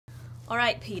All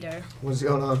right, Peter. What's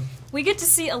going on? We get to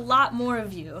see a lot more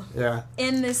of you. Yeah.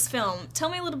 In this film. Tell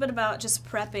me a little bit about just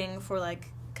prepping for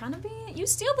kind of being you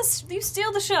steal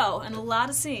the show in a lot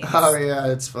of scenes. Oh yeah,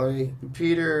 it's funny.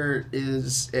 Peter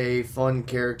is a fun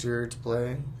character to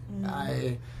play.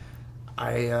 I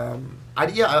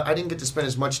didn't get to spend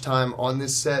as much time on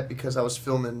this set because I was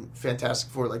filming Fantastic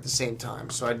Four the same time.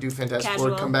 So I'd do Fantastic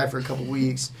Four, come back for a couple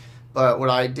weeks. But what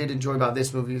I did enjoy about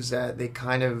this movie is that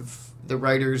the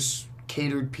writers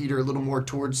catered Peter a little more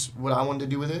towards what I wanted to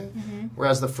do with it.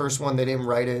 Whereas the first one, they didn't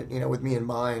write it, with me in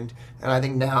mind. And I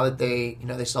think now that they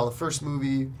saw the first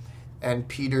movie and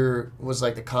Peter was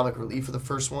the comic relief of the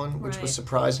first one, which was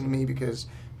surprising to me because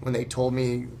when they told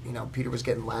me, Peter was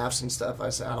getting laughs and stuff, I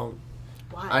said,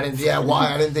 why? I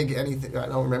didn't think anything, I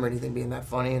don't remember anything being that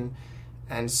funny.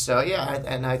 And so, yeah,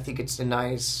 and I think it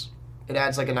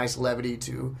adds a nice levity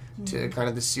to kind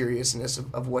of the seriousness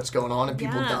of what's going on and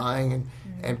people dying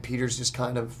and Peter's just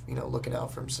kind of, looking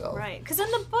out for himself. Right, because in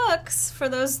the books, for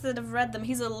those that have read them,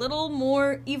 he's a little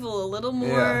more evil, a little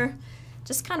more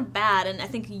just kind of bad, and I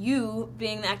think you,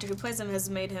 being the actor who plays him, has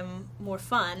made him more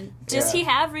fun. Does he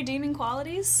have redeeming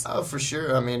qualities? Oh, for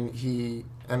sure. At the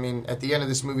end of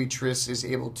this movie, Triss is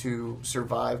able to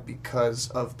survive because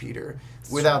of Peter.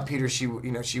 Without Peter, she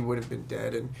would have been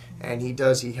dead, and he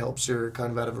helps her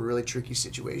kind of out of a really tricky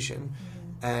situation,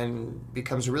 and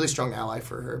becomes a really strong ally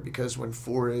for her because when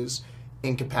Four is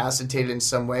incapacitated in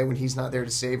some way, when he's not there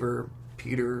to save her,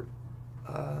 Peter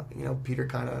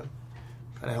kind of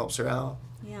helps her out.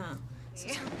 Yeah.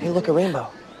 Hey, look, a rainbow.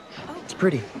 It's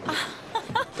pretty.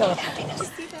 Go with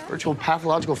happiness. Virtual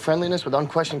pathological friendliness with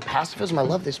unquestioning pacifism. I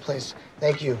love this place.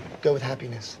 Thank you. Go with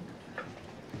happiness.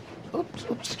 Oops,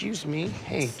 excuse me.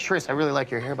 Hey, Triss, I really like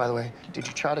your hair, by the way. Did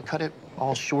you try to cut it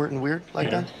all short and weird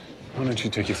like that? Why don't you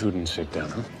take your food and sit down,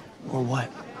 huh? Or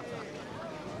what?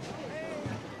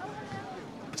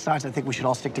 Besides, I think we should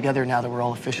all stick together now that we're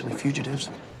all officially fugitives.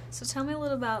 So tell me a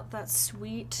little about that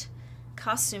sweet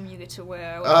costume you get to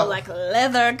wear with the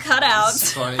leather cutouts.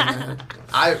 It's funny, man.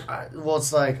 I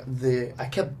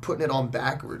kept putting it on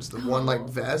backwards, the one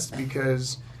vest,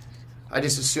 because I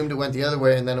just assumed it went the other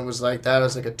way, and then it was that. It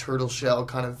was a turtle shell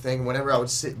kind of thing. Whenever I would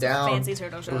sit down, fancy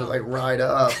turtle shell. It would ride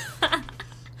up.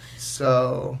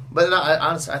 So, but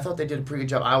honestly, I thought they did a pretty good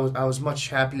job. I was much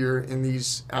happier in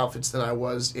these outfits than I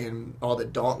was in all the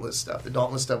Dauntless stuff. The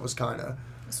Dauntless stuff was kind of...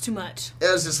 It's too much.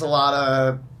 It was just a lot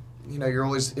of... you're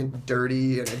always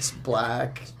dirty, and it's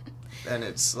black, and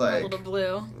it's a little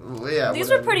blue. Yeah,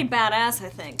 these were pretty badass, I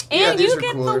think. And you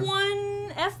get the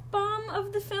one F-bomb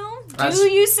of the film. Do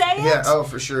you say it? Yeah, oh,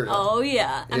 for sure. Oh,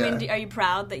 yeah. I mean, are you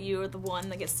proud that you are the one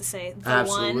that gets to say the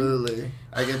one? Absolutely.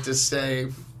 I get to say,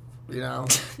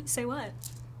 Say what?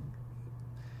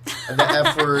 The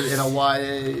F word in a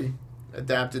YA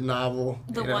adapted novel.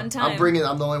 The one time.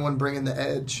 I'm the only one bringing the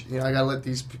edge. I gotta let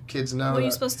these kids know. What are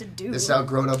you supposed to do? This is how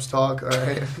grown-ups talk, all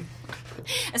right?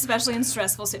 Especially in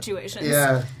stressful situations.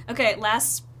 Yeah. Okay,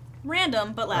 last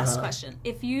question.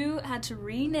 If you had to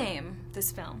rename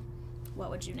this film, what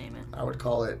would you name it? I would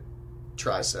call it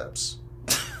Triceps.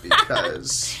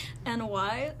 Because... And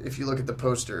why? If you look at the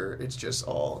poster, it's just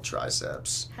all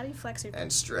triceps. How do you flex your...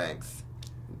 And strength.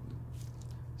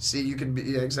 See, you could be...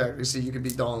 Yeah, exactly. See, you could be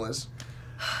dauntless.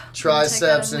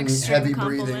 Triceps and heavy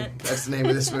breathing. That's the name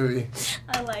of this movie.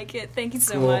 I like it. Thank you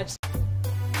so much.